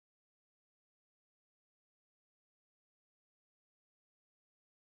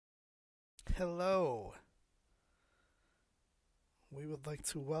Hello. We would like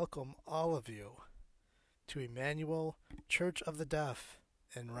to welcome all of you to Emmanuel Church of the Deaf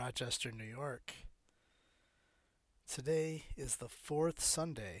in Rochester, New York. Today is the fourth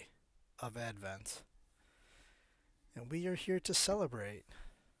Sunday of Advent, and we are here to celebrate.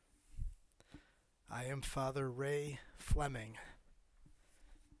 I am Father Ray Fleming,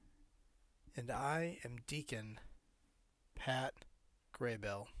 and I am Deacon Pat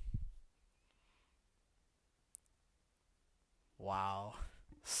Graybill. Wow,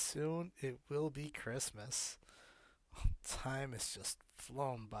 soon it will be Christmas. Time has just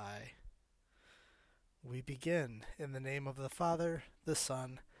flown by. We begin in the name of the Father, the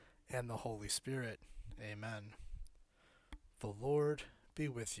Son, and the Holy Spirit. Amen. The Lord be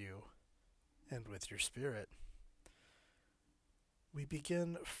with you, and with your spirit. We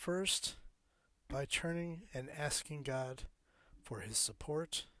begin first by turning and asking God for His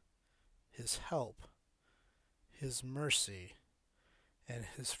support, His help, His mercy, and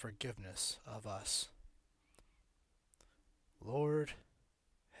His forgiveness of us. Lord,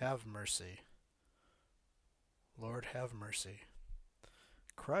 have mercy. Lord, have mercy.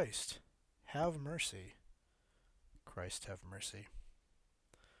 Christ, have mercy. Christ, have mercy.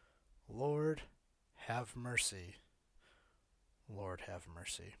 Lord, have mercy. Lord, have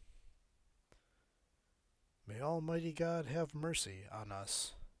mercy. May Almighty God have mercy on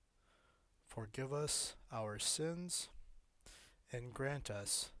us, forgive us our sins, and grant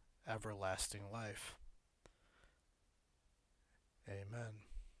us everlasting life. Amen.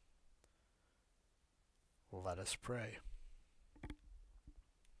 Let us pray.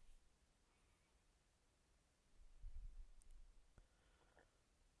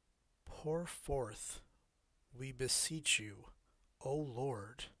 Pour forth, we beseech you, O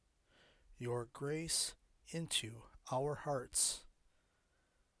Lord, your grace into our hearts,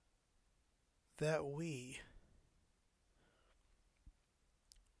 that we,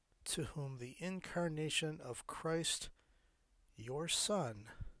 to whom the incarnation of Christ, your Son,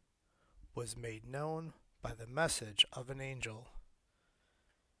 was made known by the message of an angel,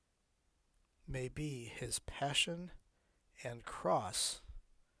 may be his passion and cross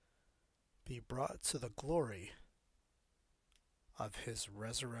be brought to the glory of his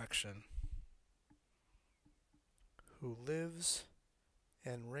resurrection, who lives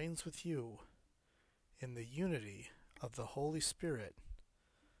and reigns with you in the unity of the Holy Spirit,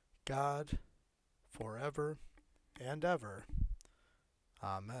 God, forever and ever.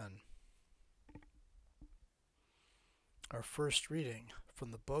 Amen. Our first reading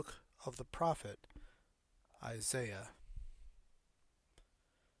from the book of the prophet Isaiah.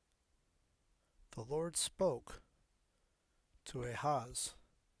 The Lord spoke to Ahaz,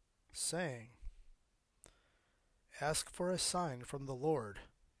 saying, Ask for a sign from the Lord,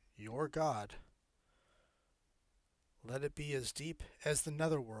 your God. Let it be as deep as the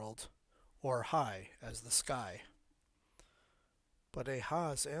netherworld, or high as the sky. But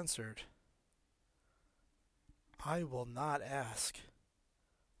Ahaz answered, I will not ask.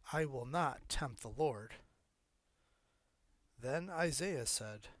 I will not tempt the Lord. Then Isaiah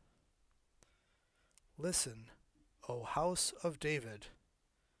said, Listen, O house of David.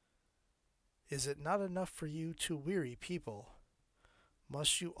 Is it not enough for you to weary people?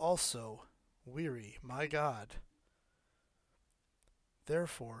 Must you also weary my God?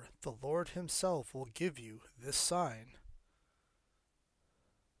 Therefore the Lord himself will give you this sign.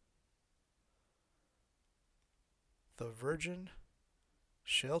 The virgin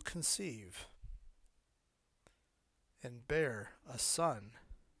shall conceive and bear a son,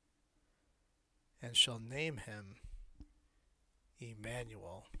 and shall name him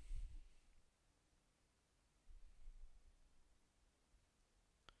Emmanuel.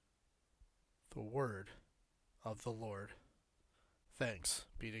 The word of the Lord. Thanks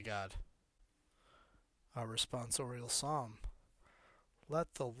be to God. Our responsorial psalm.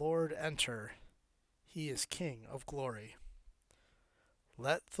 Let the Lord enter. He is King of glory.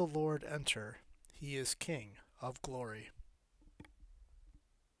 Let the Lord enter. He is King of glory.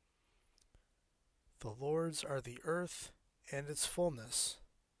 The Lord's are the earth and its fullness,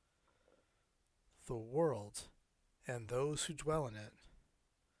 the world and those who dwell in it.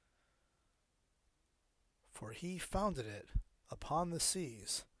 For he founded it upon the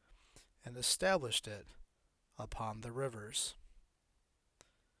seas and established it upon the rivers.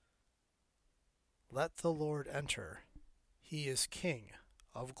 Let the Lord enter. He is King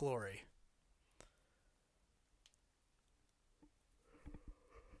of glory.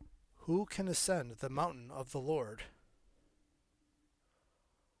 Who can ascend the mountain of the Lord?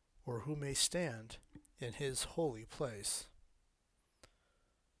 Or who may stand in his holy place?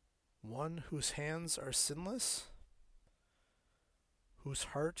 one whose hands are sinless, whose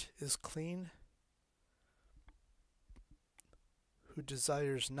heart is clean, who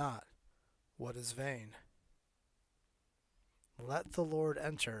desires not what is vain. Let the Lord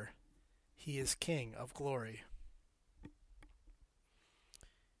enter, he is King of glory.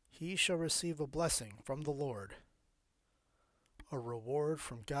 He shall receive a blessing from the Lord, a reward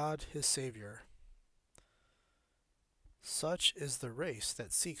from God his Savior. Such is the race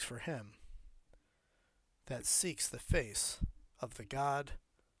that seeks for him, that seeks the face of the God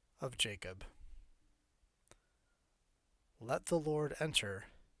of Jacob. Let the Lord enter,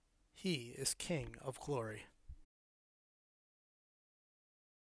 he is King of glory.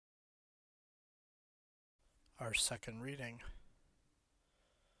 Our second reading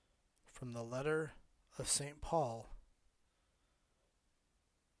from the letter of St. Paul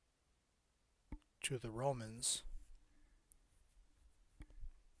to the Romans.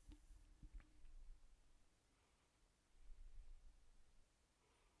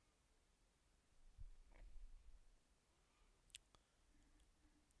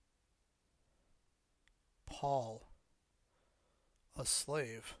 Paul, a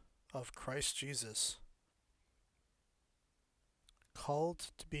slave of Christ Jesus,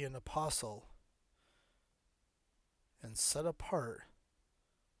 called to be an apostle and set apart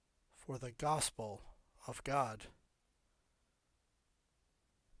for the gospel of God,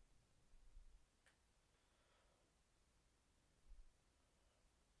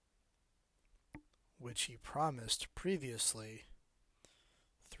 which he promised previously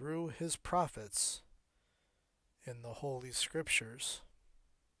through his prophets in the Holy Scriptures.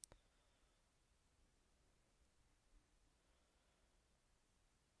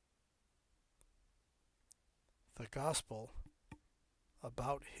 The gospel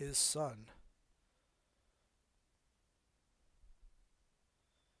about his Son,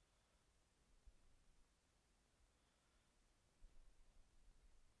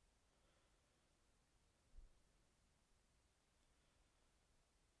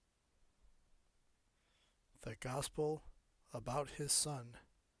 the gospel about his Son,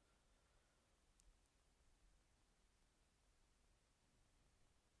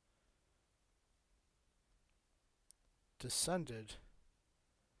 descended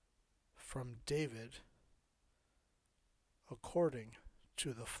from David according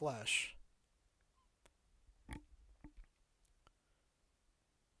to the flesh,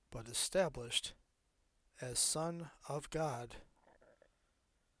 but established as Son of God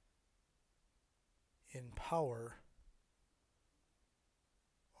in power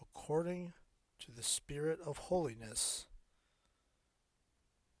according to the Spirit of holiness,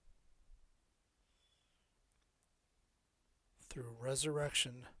 through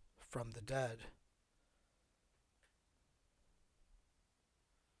resurrection from the dead,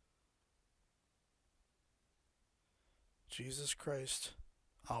 Jesus Christ,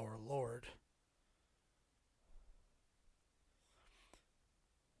 our Lord.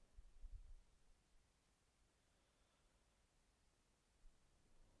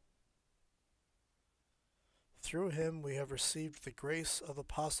 Through him we have received the grace of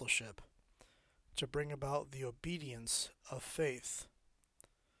apostleship to bring about the obedience of faith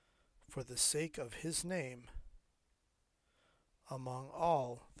for the sake of his name among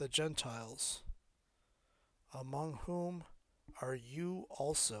all the Gentiles, among whom are you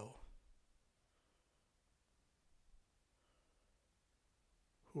also,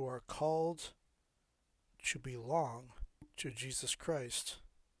 who are called to belong to Jesus Christ,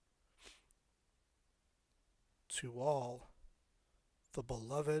 to all the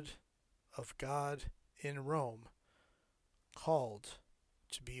beloved of God in Rome, called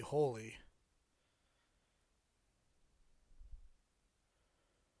to be holy.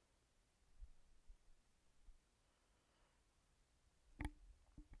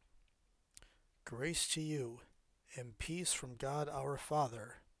 Grace to you and peace from God our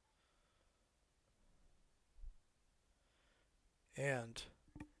Father and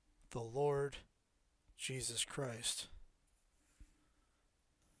the Lord Jesus Christ.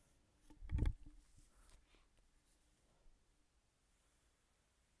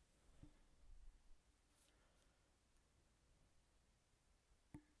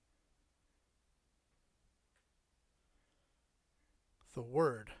 The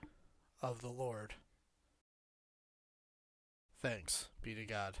word of the Lord. Thanks be to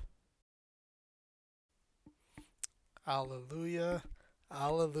God. Alleluia,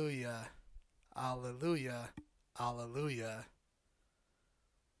 alleluia, alleluia, alleluia.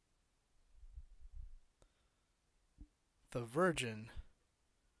 The virgin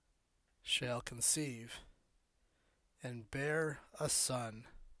shall conceive and bear a son,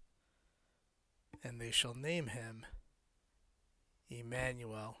 and they shall name him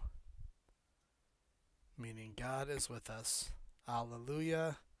Emmanuel, meaning God is with us.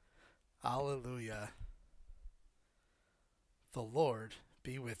 Alleluia, alleluia. The Lord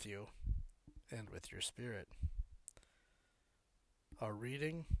be with you and with your spirit. A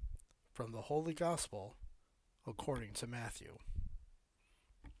reading from the Holy Gospel according to Matthew.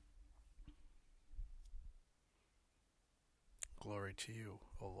 Glory to you,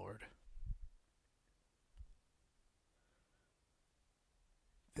 O Lord.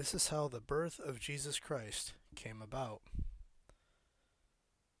 This is how the birth of Jesus Christ came about.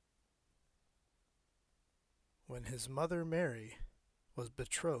 When his mother Mary was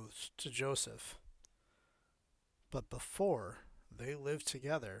betrothed to Joseph, but before they lived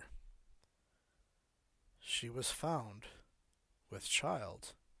together, she was found with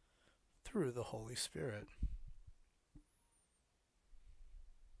child through the Holy Spirit.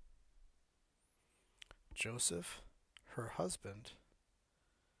 Joseph, her husband,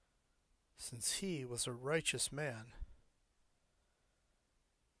 since he was a righteous man,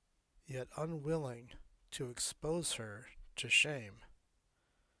 yet unwilling to expose her to shame,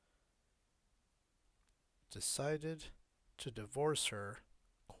 decided to divorce her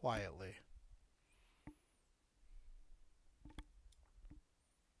quietly.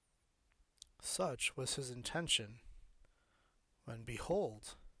 Such was his intention, when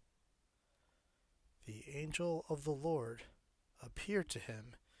behold, the angel of the Lord appeared to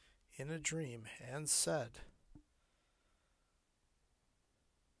him in a dream and said,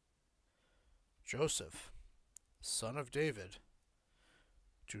 Joseph, son of David,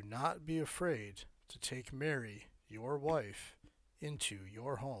 do not be afraid to take Mary, your wife, into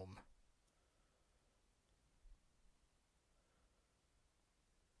your home.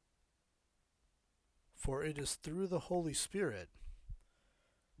 For it is through the Holy Spirit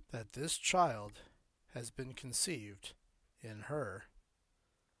that this child has been conceived in her.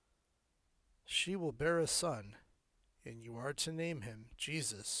 She will bear a son, and you are to name him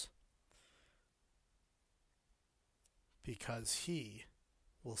Jesus, because he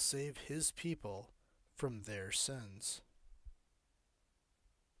will save his people from their sins.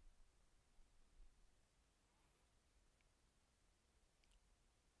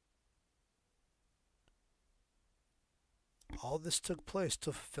 All this took place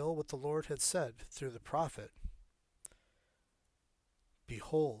to fulfill what the Lord had said through the prophet.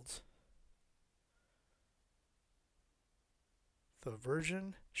 Behold, the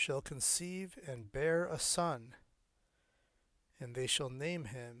virgin shall conceive and bear a son, and they shall name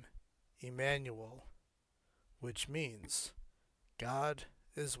him Emmanuel, which means God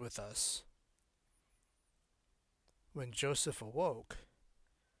is with us. When Joseph awoke,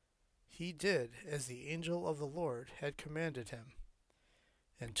 he did as the angel of the Lord had commanded him,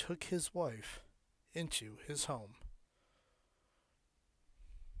 and took his wife into his home.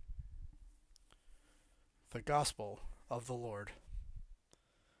 The Gospel of the Lord.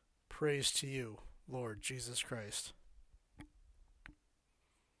 Praise to you, Lord Jesus Christ.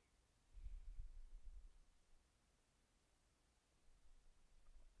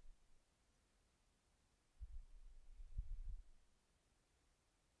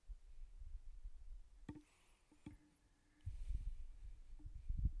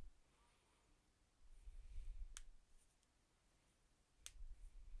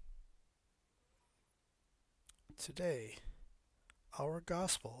 Today, our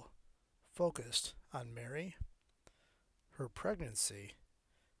Gospel focused on Mary, her pregnancy,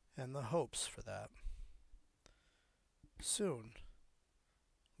 and the hopes for that. Soon,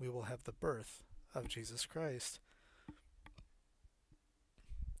 we will have the birth of Jesus Christ.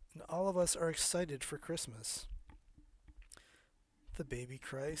 And all of us are excited for Christmas. The baby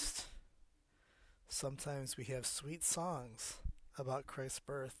Christ. Sometimes we have sweet songs about Christ's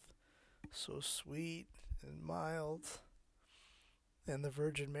birth. So sweet and mild. And the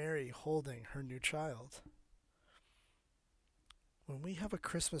Virgin Mary holding her new child. When we have a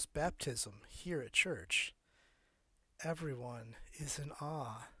Christmas baptism here at church, everyone is in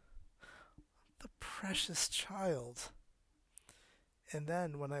awe. The precious child. And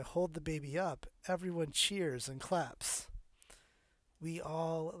then when I hold the baby up, everyone cheers and claps. We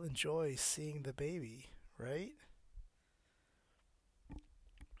all enjoy seeing the baby, right?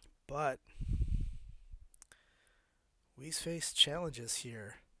 But we face challenges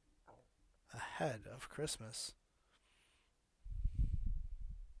here ahead of Christmas.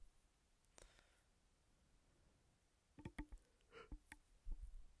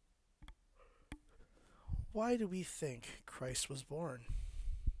 Why do we think Christ was born?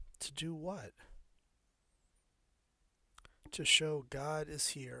 To do what? To show God is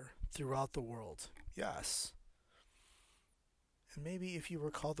here throughout the world. Yes. And maybe if you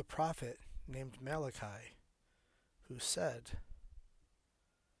recall the prophet named Malachi, who said,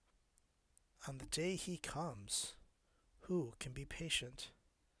 on the day he comes, who can be patient?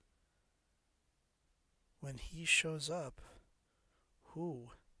 When he shows up,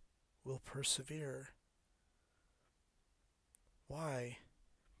 who will persevere? Why?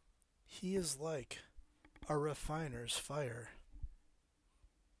 He is like a refiner's fire.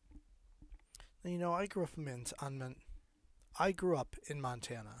 Now, I grew up in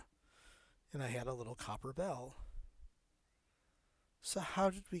Montana, and I had a little copper bell. So how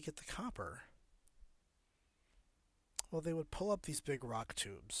did we get the copper? Well, they would pull up these big rock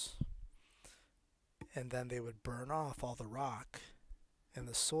tubes, and then they would burn off all the rock and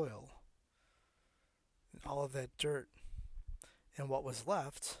the soil and all of that dirt, and what was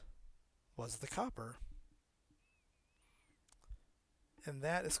left was the copper. And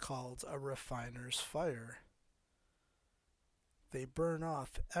that is called a refiner's fire. They burn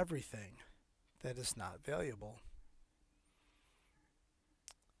off everything that is not valuable.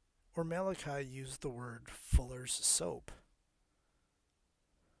 Or Malachi used the word fuller's soap.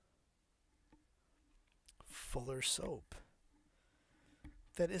 Fuller's soap.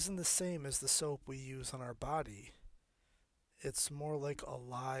 That isn't the same as the soap we use on our body. It's more like a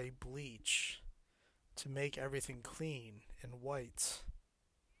lye bleach to make everything clean and white.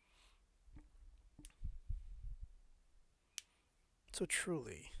 So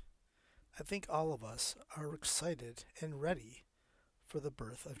truly, I think all of us are excited and ready for the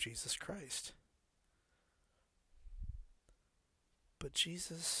birth of Jesus Christ. But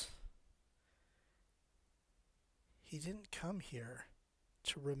Jesus, he didn't come here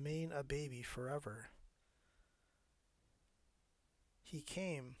to remain a baby forever. He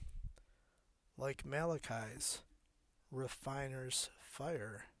came like Malachi's refiner's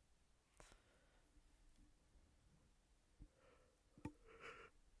fire.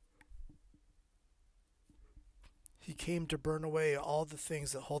 He came to burn away all the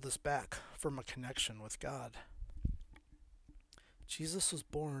things that hold us back from a connection with God. Jesus was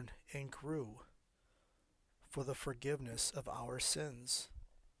born and grew for the forgiveness of our sins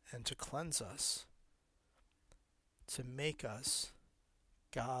and to cleanse us, to make us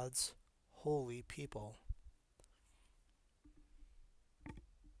God's holy people.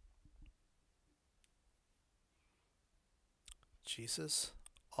 Jesus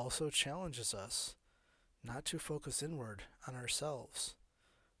also challenges us not to focus inward on ourselves,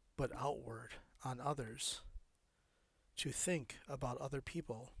 but outward on others, to think about other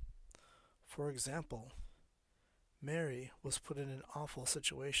people. For example, Mary was put in an awful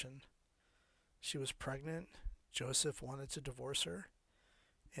situation. She was pregnant, Joseph wanted to divorce her,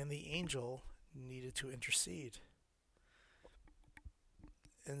 and the angel needed to intercede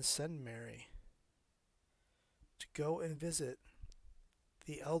and send Mary to go and visit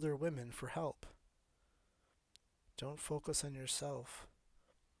the elder women for help. Don't focus on yourself.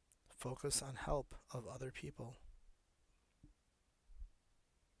 Focus on help of other people.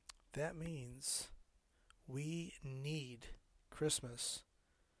 That means we need Christmas.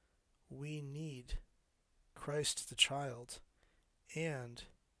 We need Christ the child. And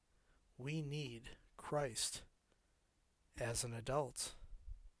we need Christ as an adult.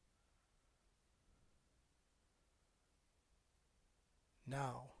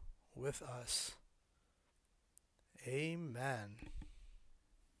 Now, with us. Amen.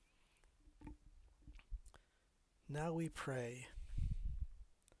 Now we pray.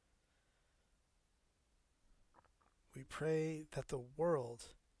 We pray that the world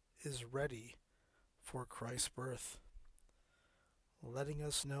is ready for Christ's birth, letting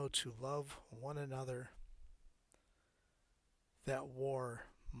us know to love one another, that war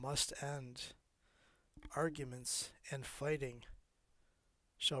must end, arguments and fighting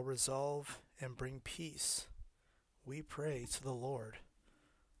shall resolve and bring peace. We pray to the Lord.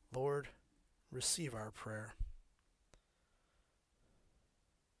 Lord, receive our prayer.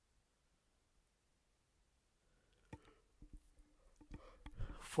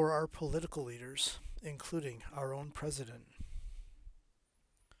 For our political leaders, including our own president,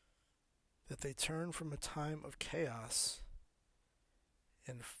 that they turn from a time of chaos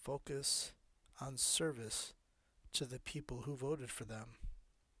and focus on service to the people who voted for them,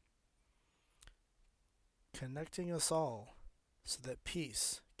 connecting us all so that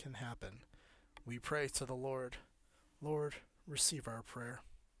peace can happen. We pray to the Lord. Lord, receive our prayer.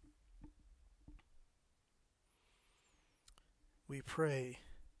 We pray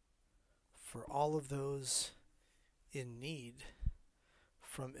for all of those in need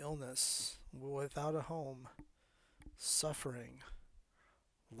from illness, without a home, suffering,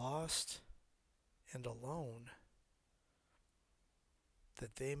 lost and alone,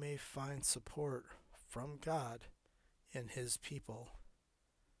 that they may find support from God and His people.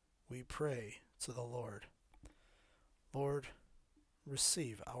 We pray to the Lord. Lord,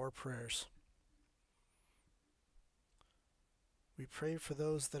 receive our prayers. We pray for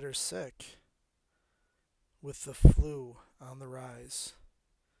those that are sick, with the flu on the rise,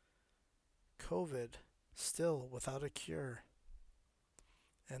 COVID still without a cure,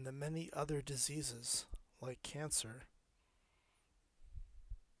 and the many other diseases like cancer.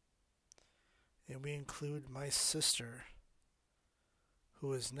 And we include my sister,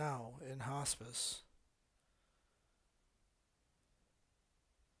 who is now in hospice,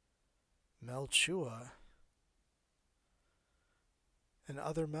 Mel Chua, and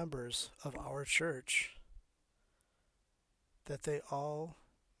other members of our church, that they all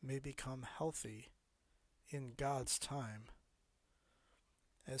may become healthy in God's time,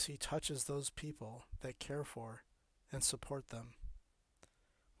 as He touches those people that care for and support them.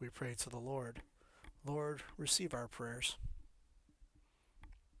 We pray to the Lord. Lord, receive our prayers.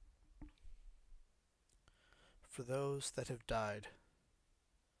 For those that have died,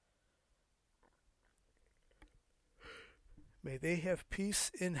 may they have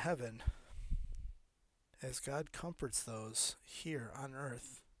peace in heaven, as God comforts those here on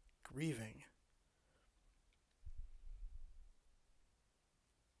earth grieving.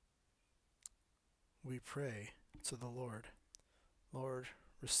 We pray to the Lord. Lord,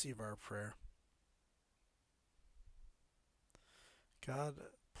 receive our prayer. God,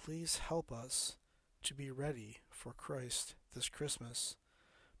 please help us to be ready for Christ this Christmas.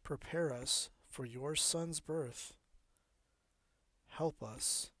 Prepare us for your Son's birth. Help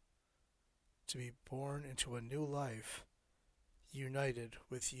us to be born into a new life, united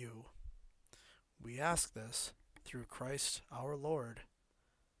with you. We ask this through Christ our Lord.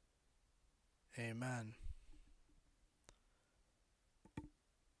 Amen.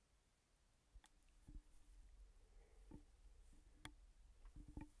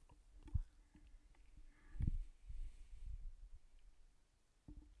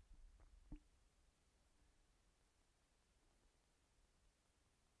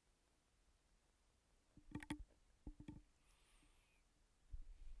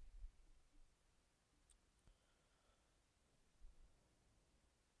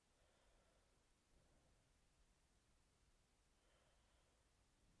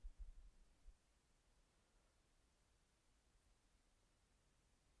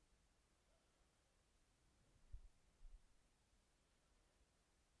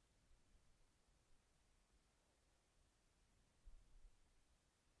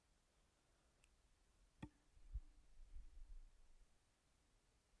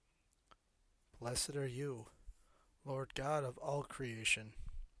 Blessed are you, Lord God of all creation,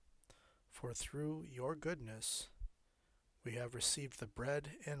 for through your goodness we have received the bread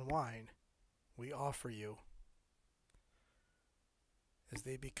and wine we offer you, as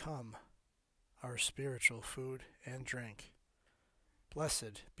they become our spiritual food and drink.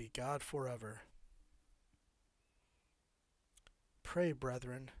 Blessed be God forever. Pray,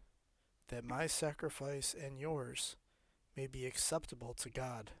 brethren, that my sacrifice and yours may be acceptable to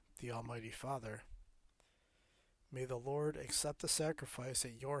God, the Almighty Father. May the Lord accept the sacrifice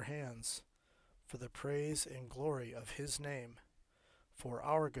at your hands for the praise and glory of His name, for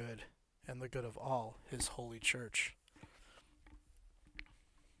our good and the good of all His holy church.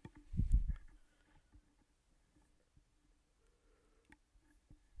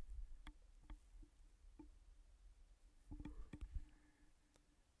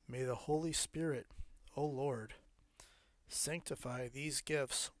 May the Holy Spirit, O Lord, sanctify these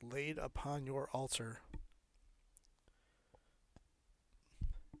gifts laid upon your altar,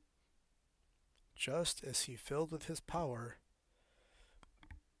 just as He filled with His power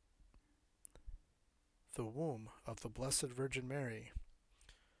the womb of the Blessed Virgin Mary.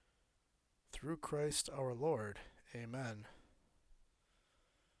 Through Christ our Lord. Amen.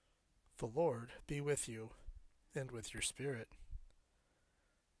 The Lord be with you, and with your spirit.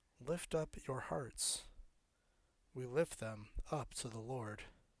 Lift up your hearts. We lift them up to the Lord.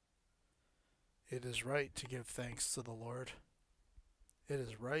 It is right to give thanks to the Lord. It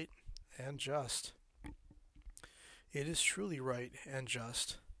is right and just. It is truly right and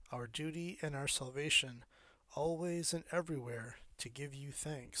just, our duty and our salvation, always and everywhere to give you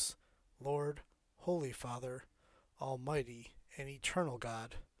thanks, Lord, Holy Father, Almighty and eternal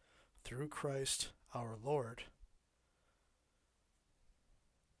God, through Christ our Lord.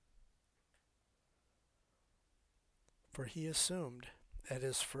 For He assumed at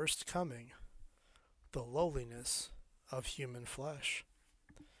His first coming the lowliness of human flesh,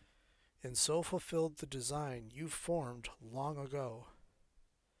 and so fulfilled the design you formed long ago,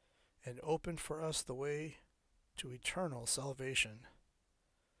 and opened for us the way to eternal salvation,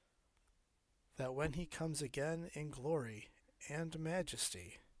 that when he comes again in glory and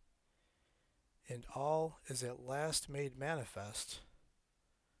majesty, and all is at last made manifest,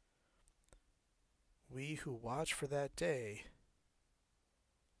 we who watch for that day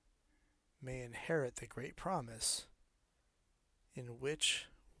may inherit the great promise in which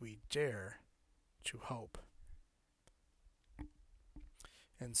we dare to hope.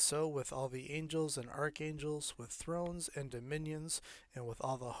 And so with all the angels and archangels, with thrones and dominions, and with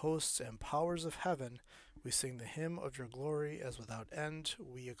all the hosts and powers of heaven, we sing the hymn of your glory as without end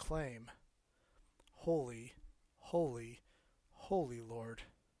we acclaim, Holy, holy, holy Lord,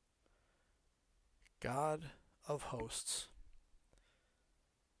 God of hosts.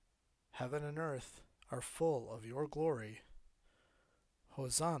 Heaven and earth are full of your glory.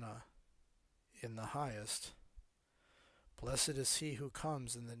 Hosanna in the highest. Blessed is he who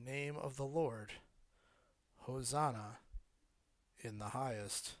comes in the name of the Lord. Hosanna in the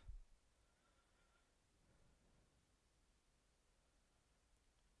highest.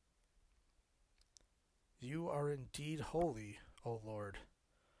 You are indeed holy, O Lord,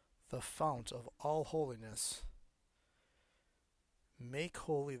 the fount of all holiness. Make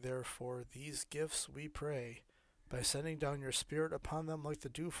holy, therefore, these gifts, we pray, by sending down your Spirit upon them like the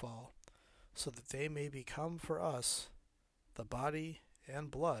dewfall, so that they may become for us the body and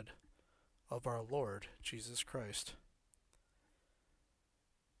blood of our Lord Jesus Christ.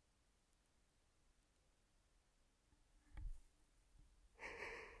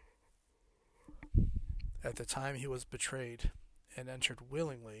 At the time he was betrayed and entered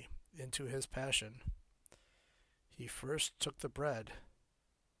willingly into his passion, he first took the bread,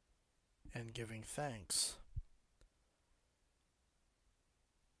 and giving thanks,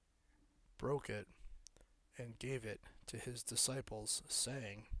 broke it, and gave it to his disciples,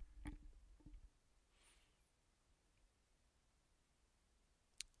 saying,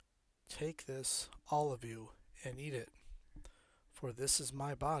 Take this, all of you, and eat it, for this is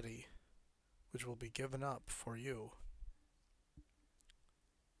my body, which will be given up for you.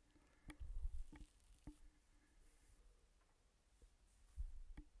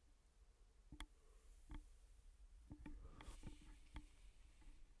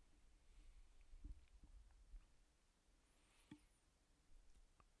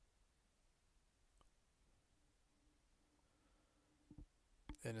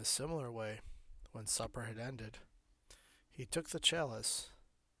 In a similar way, when supper had ended, he took the chalice,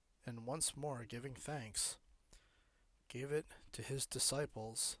 and once more giving thanks, gave it to his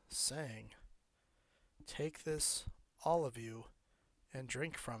disciples, saying, Take this, all of you, and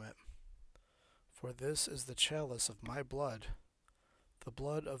drink from it, for this is the chalice of my blood, the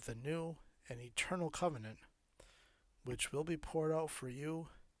blood of the new and eternal covenant, which will be poured out for you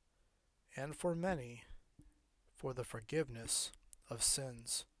and for many for the forgiveness of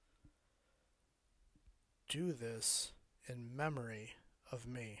sins. Do this in memory of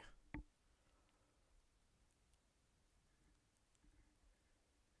me.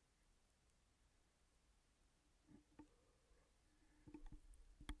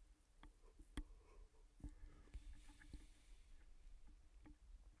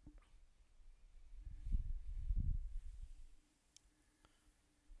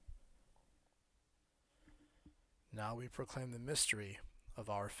 Now we proclaim the mystery of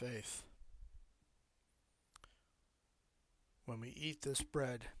our faith. When we eat this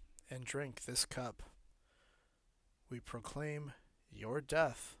bread and drink this cup, we proclaim your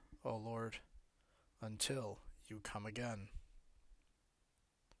death, O Lord, until you come again.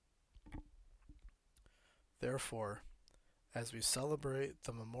 Therefore, as we celebrate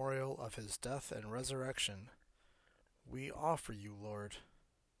the memorial of his death and resurrection, we offer you, Lord,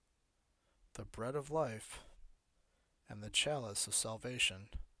 the bread of life and the chalice of salvation,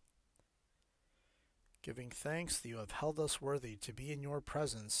 giving thanks that you have held us worthy to be in your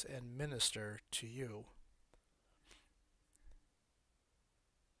presence and minister to you.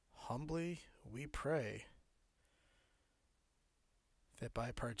 Humbly we pray that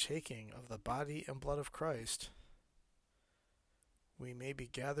by partaking of the body and blood of Christ, we may be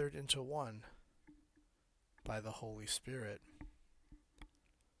gathered into one by the Holy Spirit.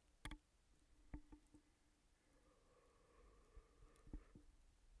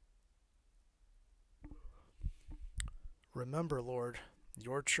 Remember, Lord,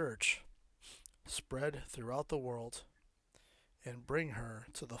 your church, spread throughout the world, and bring her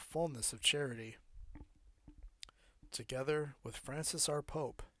to the fullness of charity, together with Francis our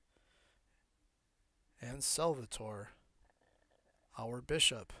Pope, and Salvator, our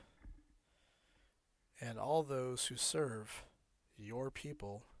Bishop, and all those who serve your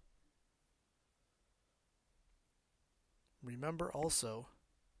people. Remember also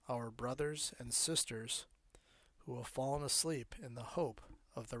our brothers and sisters who have fallen asleep in the hope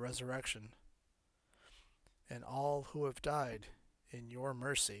of the resurrection, and all who have died in your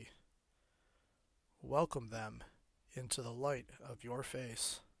mercy. Welcome them into the light of your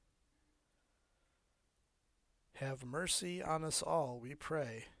face. Have mercy on us all, we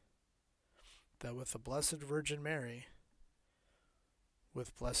pray, that with the Blessed Virgin Mary,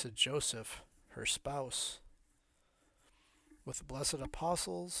 with blessed Joseph, her spouse, with the blessed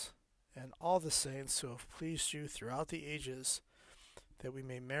apostles, and all the saints who have pleased you throughout the ages, that we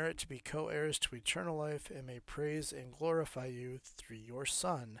may merit to be co-heirs to eternal life and may praise and glorify you through your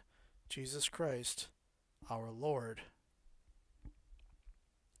Son, Jesus Christ, our Lord.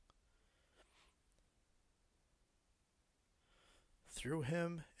 Through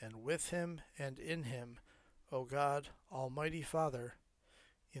him, and with him, and in him, O God, Almighty Father,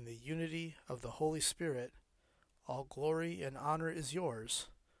 in the unity of the Holy Spirit, all glory and honor is yours,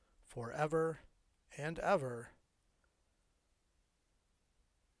 forever and ever.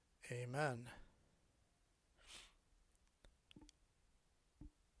 Amen.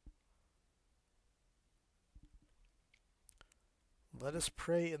 Let us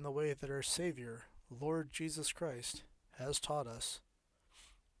pray in the way that our Savior, Lord Jesus Christ, has taught us.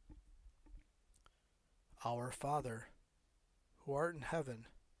 Our Father, who art in heaven,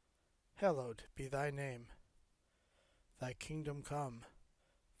 hallowed be thy name. Thy kingdom come,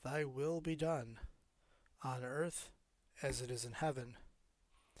 thy will be done, on earth as it is in heaven.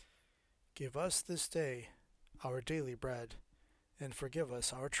 Give us this day our daily bread, and forgive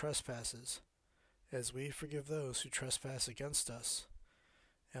us our trespasses, as we forgive those who trespass against us.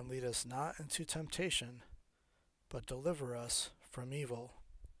 And lead us not into temptation, but deliver us from evil.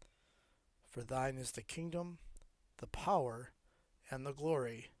 For thine is the kingdom, the power, and the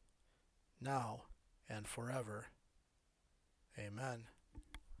glory, now and forever. Amen.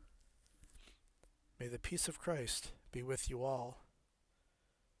 May the peace of Christ be with you all,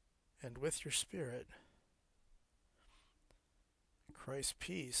 and with your spirit. Christ's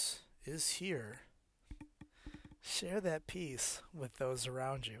peace is here. Share that peace with those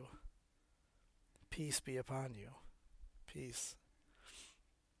around you. Peace be upon you. Peace.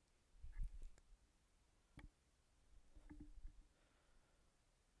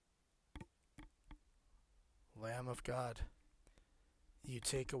 Lamb of God, you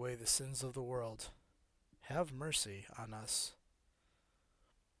take away the sins of the world. Have mercy on us.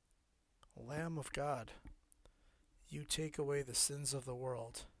 Lamb of God, you take away the sins of the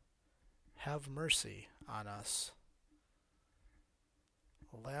world. Have mercy on us.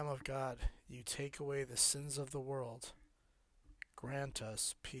 Lamb of God, you take away the sins of the world. Grant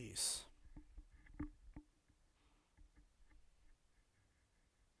us peace.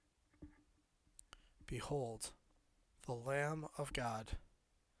 Behold, the Lamb of God.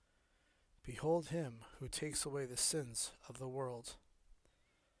 Behold him who takes away the sins of the world.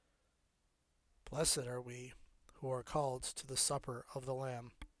 Blessed are we who are called to the supper of the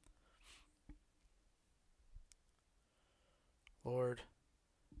Lamb. Lord,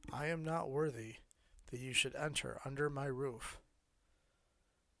 I am not worthy that you should enter under my roof,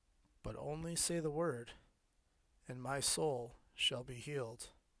 but only say the word, and my soul shall be healed.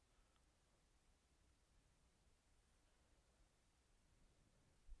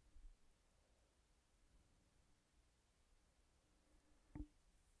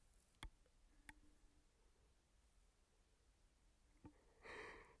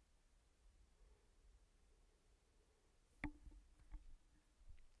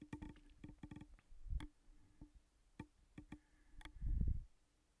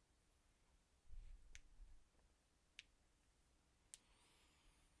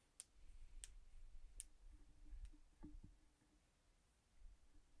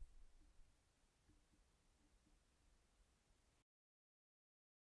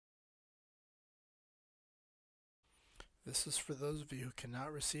 This is for those of you who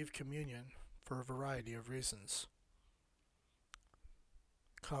cannot receive communion for a variety of reasons.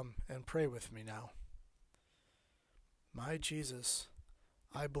 Come and pray with me now. My Jesus,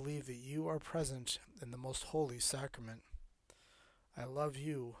 I believe that you are present in the most holy sacrament. I love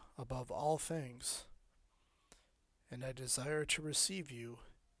you above all things, and I desire to receive you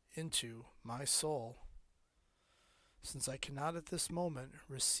into my soul. Since I cannot at this moment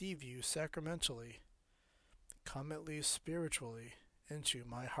receive you sacramentally, come at least spiritually into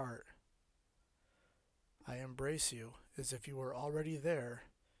my heart. I embrace you as if you were already there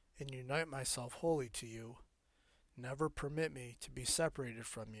and unite myself wholly to you. Never permit me to be separated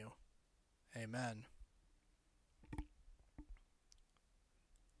from you. Amen.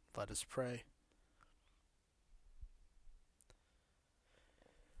 Let us pray.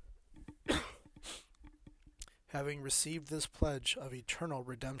 Having received this pledge of eternal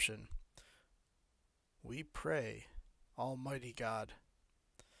redemption, we pray, Almighty God,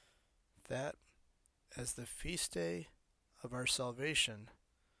 that as the feast day of our salvation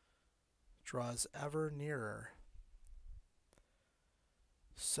draws ever nearer,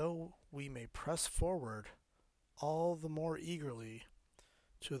 so we may press forward all the more eagerly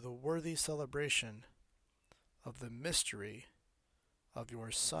to the worthy celebration of the mystery of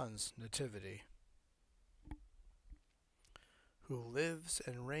your Son's nativity, who lives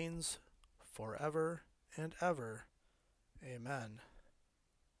and reigns forever and ever. Amen.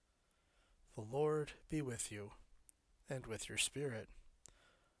 The Lord be with you, and with your spirit.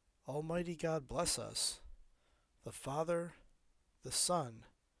 Almighty God bless us, the Father, the Son,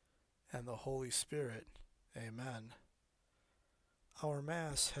 and the Holy Spirit. Amen. Our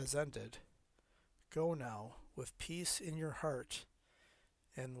Mass has ended. Go now with peace in your heart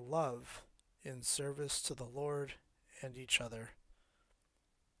and love in service to the Lord and each other.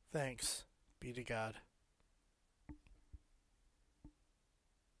 Thanks be to God.